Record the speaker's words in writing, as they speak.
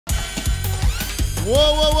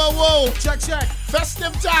Whoa. Check.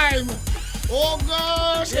 Festive time. Oh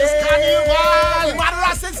gosh, it's carnival.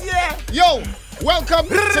 Madras is here. Yo, welcome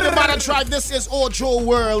to the Mother Tribe. This is Ojo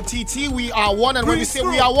World TT. We are one, and when we say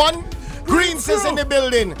we are one, Greens is in the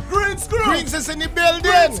building. Greens is in the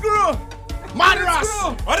building. Madras.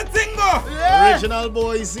 What the thing go? Yeah. Original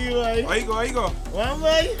Boyzie, right? How you go? One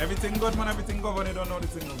way. Everything good, man. Everything good, but they don't know the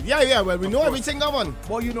thing go. Yeah. Well, we know everything, man.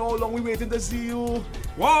 Boy, you know how long we waiting to see you.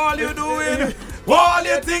 What you doing? What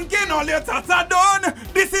you thinking? All your thoughts are done.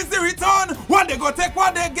 This is the return. When they go take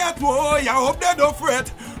what they get. Whoa, I hope they don't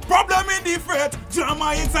fret. Problem in the fret.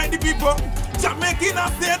 Drama inside the people. Just making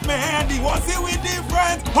a statement. The one say we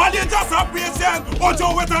different. All you just are patient.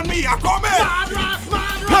 Ojo wait on me, I come in.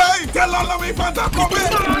 Hey, tell all of me fans are coming.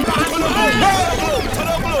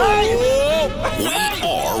 We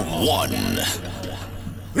are one.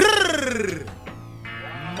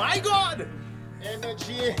 My God.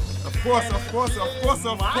 Energy. Of course.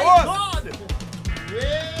 My God.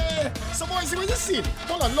 Yeah. So Boyzie, when you see it,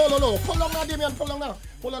 hold on, no. Pull on now, Damien, pull on now.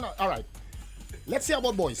 All right. Let's hear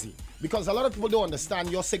about Boyzie. Because a lot of people don't understand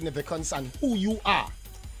your significance and who you are.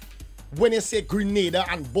 When you say Grenada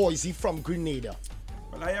and Boyzie from Grenada.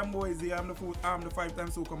 Well, I am Boyzie. I'm the 5-time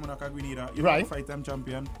Soca Monarch Grenada. Right. 5-time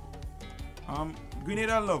champion.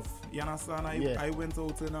 Grenada love. You understand? I went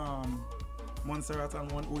out in Montserrat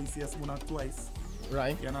and won OECS Monarch twice.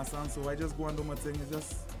 Right. You understand? So I just go and do my thing. It's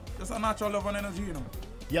just a natural love and energy, you know.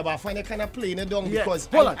 Yeah, but I find it kind of playing it down because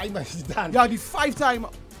Hold on. I understand. You are the 5-time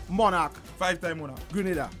Monarch. 5-time Monarch.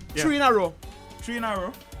 Grenada. Yeah. 3 in a row. 3 in a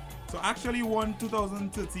row. So actually won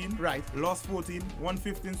 2013. Right. Lost 14. Won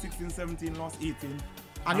 15, 16, 17. Lost 18.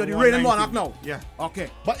 And you're the won reigning 19. Monarch now? Yeah. Okay.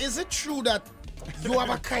 But is it true that you have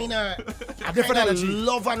a kind of different energy.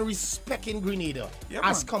 love and respect in Grenada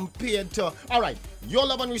as man. compared to, all right, your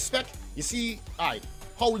love and respect, you see, all right,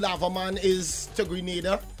 how Lava Man is to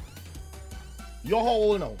Grenada. You're how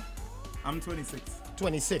old now? I'm 26.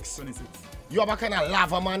 26. You have a kind of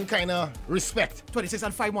Lava Man kind of respect. 26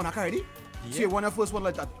 and 5 Monarch already? Yeah. So you won the first one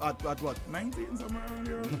like at what? 19,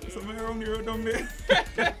 somewhere around here, down there.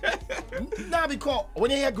 Nah, because when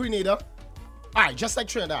you hear Grenada, all right, just like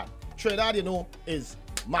Trinidad, you know, is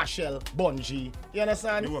Marshall, Bungie, you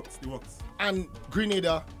understand? The works. And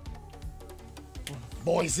Grenada,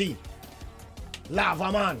 Boyzie,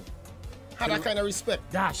 Lava Man. Had that kind of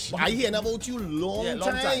respect. Dash. But I hear about you long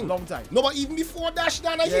time. Long time. No, but even before Dash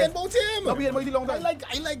Dan, I hear about him. No, we hear about you long time.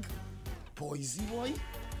 I like Boyzie, boy.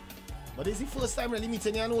 But this is the first time really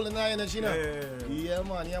meeting you and all the energy now. Yeah,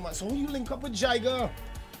 man. So who you link up with Jaiga?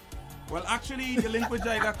 Well, actually, the link with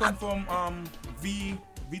Jaiga come from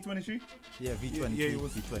V23. Yeah, V20. Yeah, it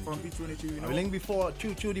was V20. from V23. You know? I link before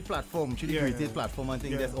through the platform, through the creative platform. I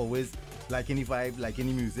think that's always like any vibe, like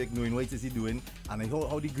any music, knowing what is he doing, and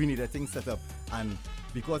how the Grenada thing set up. And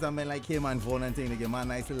because I'm like him and Vaughn and thing, they get my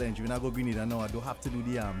nice little entry. When I go Grenada now, I don't have to do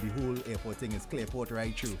the whole airport thing. Is Clearport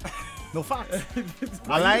right through. No facts.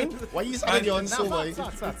 Align? Why you saying you're on so boy?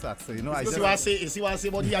 Facts. So you know, You see what I say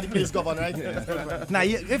about he had the place governor, right? Now,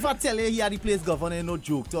 if I tell you he had the place governor, no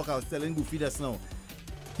joke talk. I was telling Goofy just now.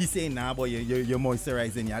 He saying, nah, boy, you're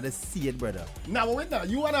moisturizing. You had to see it, brother. Now, but wait now.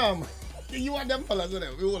 You want them fellas,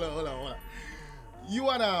 hold on. You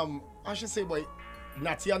want, I should say, boy,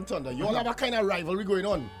 Natty and Thunder. You all have a kind of rivalry going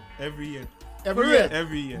on. Every year.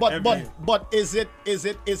 Every year. But is it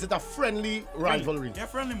a friendly rivalry? Yeah,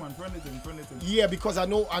 friendly man, friendly thing. Yeah, because I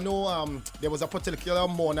know there was a particular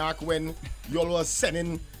Monarch when you all was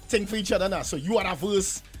sending things for each other now. So you had a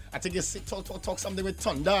verse. I think you talk something with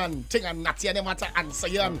Thunder and thing and Natty and them had to answer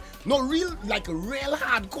you. And no real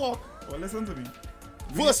hardcore. Well, listen to me.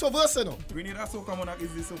 Verse for verse, you know. Grenada Soca Monarch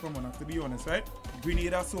is the Soca Monarch, to be honest, right?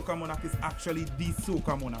 Grenada Soca Monarch is actually the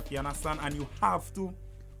Soca Monarch, you understand? And you have to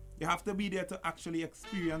be there to actually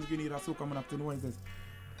experience Grenada Soca Monarch to know what it is.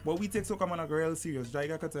 But we take Soca Monarch real serious,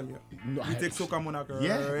 Jaiga can tell you. No, we take Soca Monarch real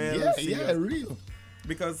serious. Yeah, real.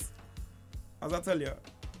 Because, as I tell you,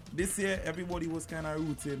 this year everybody was kind of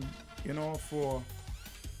rooting, you know, for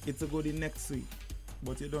it to go the next week.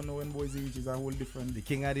 But you don't know when Boyzie reaches a whole different. The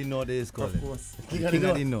King of the North is called. Of course. The King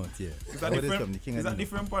of the North, yeah. It's a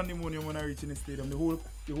different pandemonium when I reach in the stadium. The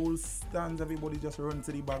whole stands, everybody just run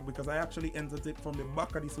to the back because I actually entered it from the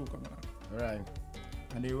back of the Soca Monarch. Right.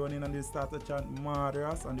 And they run in and they start to chant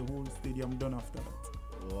Madras and the whole stadium done after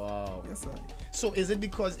that. Wow. Yes, sir. So is this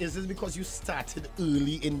because you started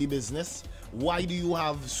early in the business? Why do you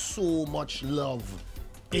have so much love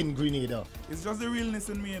in Grenada? It's just the realness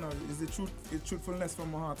in me, you know. It's the truth, it's truthfulness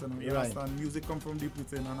from my heart, you know. You understand? Music comes from deep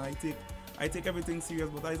within, and I take everything serious.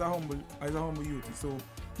 But as a humble youth, so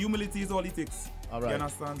humility is all it takes. All right. You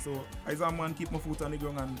understand? So, as a man, keep my foot on the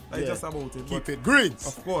ground and that's just about it. Keep it. Greens.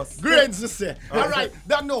 Of course. Greens, you say. All right.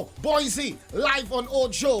 That no. Boyzie, live on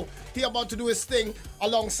Ojo. He about to do his thing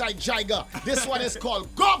alongside Jaiga. This one is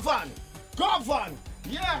called Govern. Govern.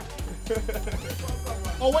 Yeah.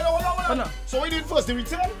 Oh, wait. No. So we did first the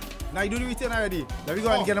return? Now you do the return already. Now we go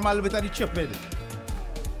and get them a little bit of the chip head.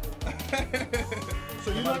 So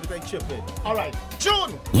you A know. little bit of chip head. All right.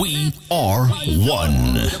 June. We are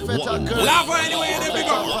one. Lava anyway, there we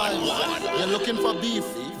go. You're looking for beef.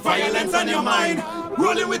 Violence on your mind.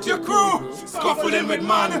 Rolling with your crew. Scuffling with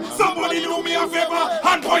man. Somebody do me a favor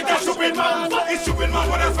and point at stupid man. It's stupid man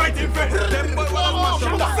what I'm fighting for. Them boy what I'm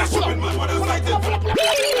mashing. That's the stupid man what I'm fighting for.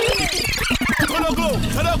 To the globe.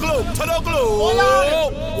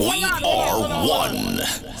 We are one.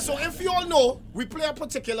 So if you all know, we play a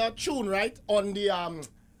particular tune, right? On the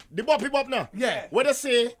Boppy Bop now. Yeah. Where they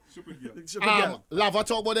say, Lava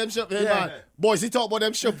talk about them stupid man. Boyzie talk about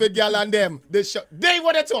them stupid girl and them. They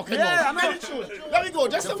what they talking about. I know. Let me go.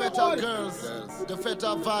 Just The a bit feta more. girls, the feta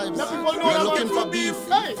vibes. Let people know You're that looking one. for beef.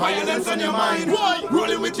 Hey. Violence on your mind. Why?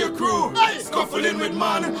 Rolling with your crew. Hey. Scuffling with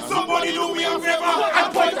man. Somebody do me a favor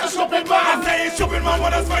and point at stupid man. I say it's stupid man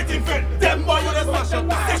what I'm fighting for. Them boy what I'm smash up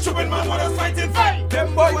that. It's stupid man what I'm fighting for.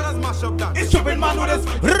 Them boy what I'm smash up that. It's stupid man what I'm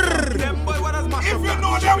fighting for. Them boy what I'm smash up that. If you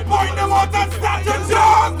know them, point them out and start your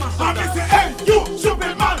job. And they say, hey, you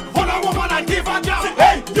stupid man, hold a woman and give her job.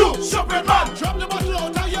 Hey, you stupid man, drop the bottle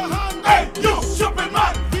out of your hand. Hey, you stupid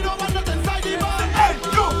man, we don't want nothing inside the man. Hey,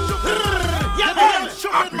 you stupid man, yeah,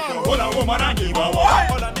 stupid man, hold a woman and give her what?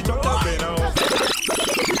 Hold on the truck to pay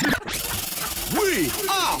now. We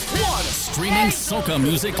are one. Streaming soca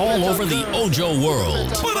music all over the Ojo world.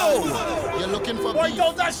 You're looking for Point beef.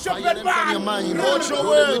 out that stupid Violence on your man. mind. Ojo Rolling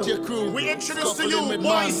world. with your crew. We introduce to you Scuffling with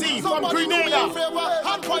man. Boyzie from Somebody do me a Grenada. favor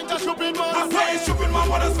and point at stupid man. I say it's stupid man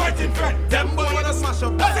what I'm fighting for. Them boy what I'm smash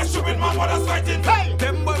up that. I say stupid man what I'm fighting for.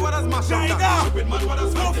 Them boy what I'm smash up that. Stupid man what I'm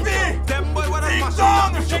fighting for. Them boy what I'm smash up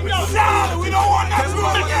that. Shal, we don't want that to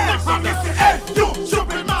again. And they say, hey, you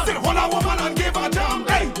stupid man, say hold a woman and give her jam.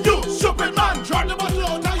 Hey, you stupid man, drop the bottle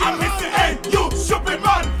out of your hand. And they say, hey, you stupid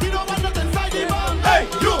man, we don't want nothing inside the man. Hey,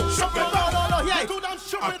 you stupid man.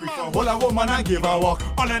 Hold a woman and give her walk.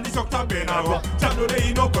 All in the Soca Monarch. Jab no day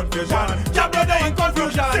in no confusion. Jab no day in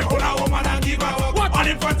confusion. Say hold a woman and give her walk. What? All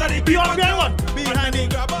in front of the people. Behind the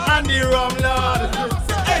grabber and the rum lord.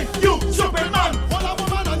 Hey, you stupid man. Hold a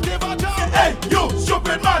woman and give her job. Hey, you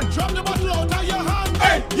stupid man. Drop the bottle out of your hand.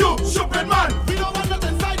 Hey, you stupid man. We don't want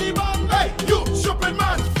nothing inside the band. Hey, you stupid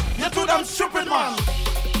man. You too damn stupid man.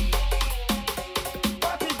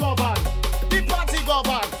 Party govern. The party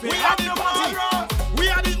govern. We are the party. We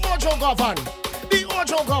are the Ojo govern. The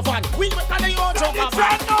Ojo govern. We are the Ojo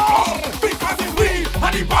govern. Because it's we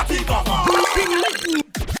and the party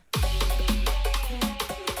govern.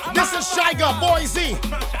 This is Jaiga, Boyzie.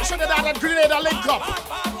 Trinidad and Grenada link up.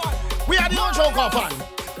 We are the Ojo govern.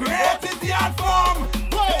 Great is the art form.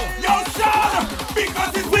 Whoa. Yo, Shal,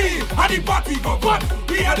 because it's we and the party govern.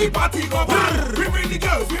 We are the party govern. We bring the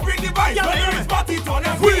girls, we bring the vibes. When there is party turn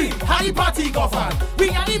and we are the party govern. We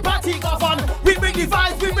are the party govern. We bring the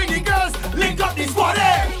vibes, we bring the girls. link up the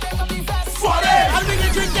squaddy. Squaddy. And we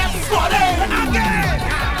can drink them Squaddy. Again.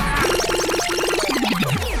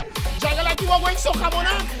 Jaiga like you are going Soca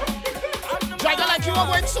Monarch. Jaiga like you are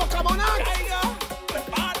going Soca Monarch.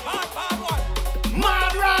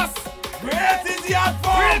 Mad Ras. Great is the art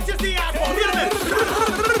form. Great is the art form.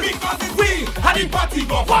 Because it's we are the party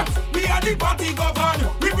govern. We are the party govern.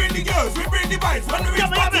 We bring the girls, we bring the vibes. When we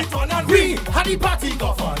reach party turn and We are the party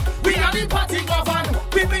govern. We are the party govern.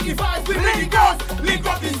 We bring the vibes, we bring the girls. link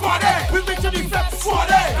up the squaddy. We bring to the fest.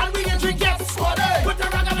 Squaddy. And we can drink it. Squaddy. Put the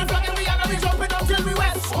rag on the flag and we are gonna be jumping until we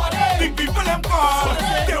wet. Big people them call.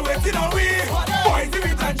 They're waiting on we. Boyzie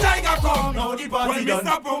with a Jaiga come. Now the party When done.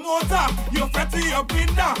 Mr. Promoter, you fetty up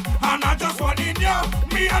in there. And I just want in here.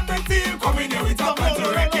 Me and my team coming here with a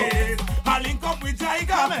better record. I link up with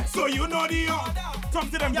Jaiga, so you know the order. Talk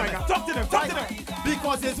to them, Jaiga. Talk to them. Talk to them.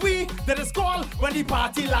 Because it's we that is called when the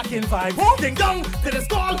party lacking vibe. Ding dong that is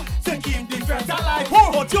called to keep the friends alive.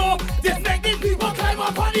 Oh Joe, this make the people climb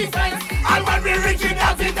up on the fence. And when we reaching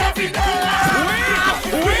out it every day.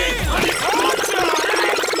 We are the culture.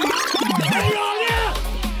 Hey all yeah,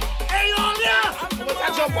 hey all yeah.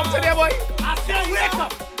 I jump up to there, boy. I say wake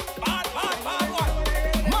up.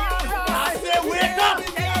 I say wake up.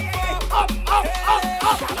 Up.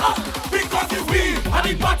 Because it's we are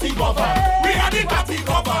the party govern. We are the party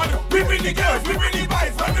govern. We bring the girls, we bring the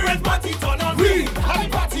vibes. When we reach party turn on, we are the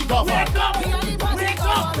party govern. Wake up. Wake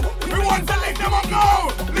up. We want to link them up now.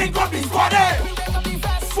 Link up the squaddy.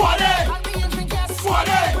 Squaddy.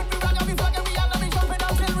 Squaddy.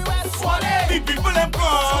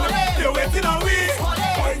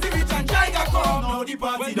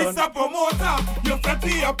 party Well, done. Mr. Promoter, you fed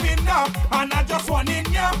me up in there, and I just want in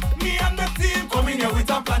here. Me and my team Come in here with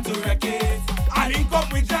a plan to wreck it. I link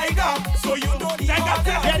up with Jaiga, so you know the Jaiga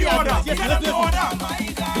tell them the yeah, order. yes, Tell them the order.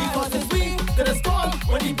 Because it's we that is called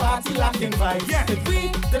when the party lacking vibes. Yeah. It's we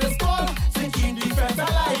that is called to keep the fence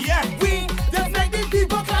alive. Yeah. We that make the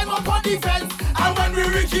people climb up on the fence. And when we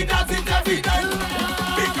reach it, that's it every night.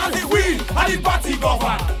 Because it's we and the party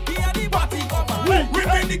govern. We are the party governor. We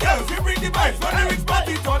bring the girls, we bring the vibes. When the rich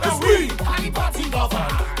party turn, it's we. And the party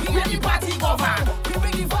governor. We are the party governor. We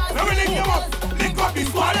bring the vibes. Now we link them up, link up the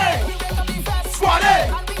squad. We make up the fence. Squad.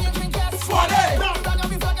 Squad.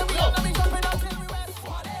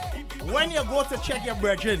 When you go to check your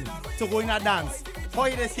brethren to go in a dance, how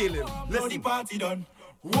you just heal him? Now the Listen. party done.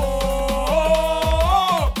 Whoa,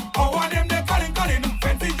 oh, one them they calling.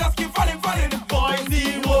 Fences just keep falling.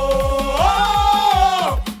 Boyzie,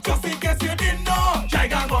 whoa. Just in case you didn't know,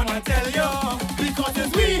 Jaiga gonna tell you. Because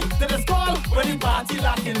it's we that is called when the party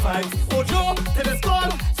lacking vibes. Ojo that is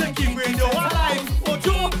called to keep radio alive.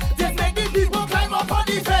 Ojo that make the people climb up on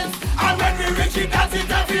the fence. And when we reach it, that's it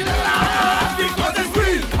every night. Because it's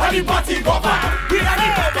we and the party govern. We are the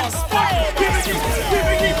members. We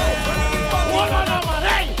bring it.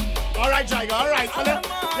 All right, Jaiga. All right, fella.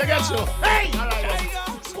 You get you. Hey. All right.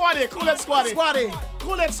 Squaddy, cool it, squaddy.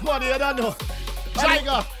 Cool it, squaddy. You don't know.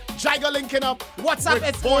 Jaiga linking up. What's up? with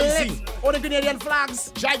It's Boyzie. lit. All the Grenadian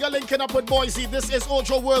flags. Jaiga linking up with Boyzie. This is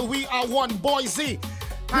Ojo World. We are one. Boyzie.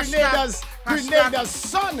 Grenada's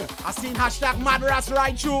son. I seen hashtag Madras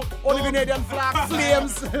right through. All the Grenadian flag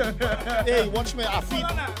flames. Hey, watch me. I feel.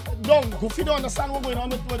 Don't go. If you don't understand what's going on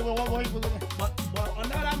with But on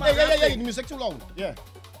the other Hey, the music too loud. Yeah.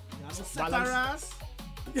 Balance.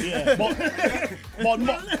 Yeah, but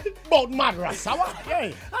Madras,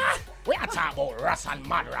 yeah. We are talking about Ras and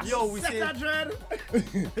Madras. Yo, we say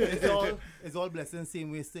it's all blessings same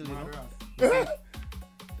way still, you know.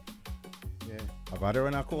 I got to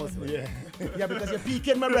run a course, man. Yeah. Yeah, because you're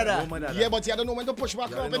peeking, my brother. Oh, my dad. Yeah, but you don't know when to push back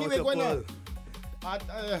You up don't know anyway to going on. pull.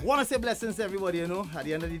 Want to say blessings to everybody, you know. At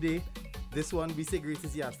the end of the day, this one we say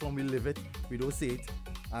greatest art form, we live it, we don't say it.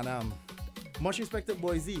 And much respect to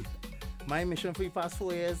Boyzie. My mission for the past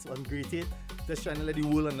 4 years on Great It, just trying to let the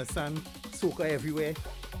world understand soca everywhere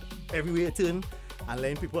you turn, and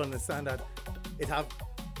letting people understand that it have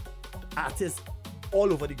artists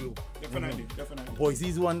all over the globe. Definitely.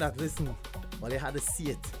 Boyzie's one that listen, but they had to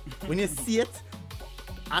see it. When you see it,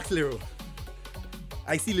 ask Lero.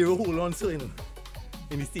 I see Lero hold on so, you know,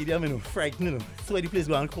 in the stadium, you know, frightened, you know. So where the place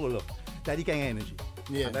go and call up. That the kind of energy.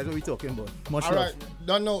 Yeah. And that's what we're talking about. Much All love. right,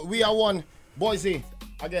 don't know. We are one. Boyzie,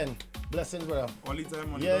 again, blessings, brother. Only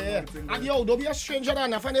time, man. Yeah. And yo, don't be a stranger,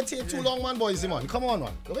 man. I find it take too long, man, Boyzie, man. Come on,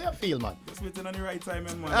 man. Go where you feel, man. Just waiting on the right time,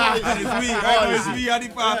 man. Ah. And it's we. I know it's we at the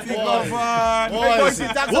party. Come on.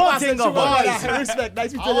 Boyzie, Thanks One for thing passing through, about brother. Respect.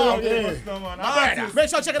 Nice to meet you. Oh, yeah. Come on. Make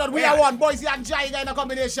sure to check it out. We are one. Boyzie and Jaiga in a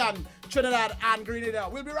combination. Trinidad and Grenada.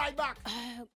 We'll be right back.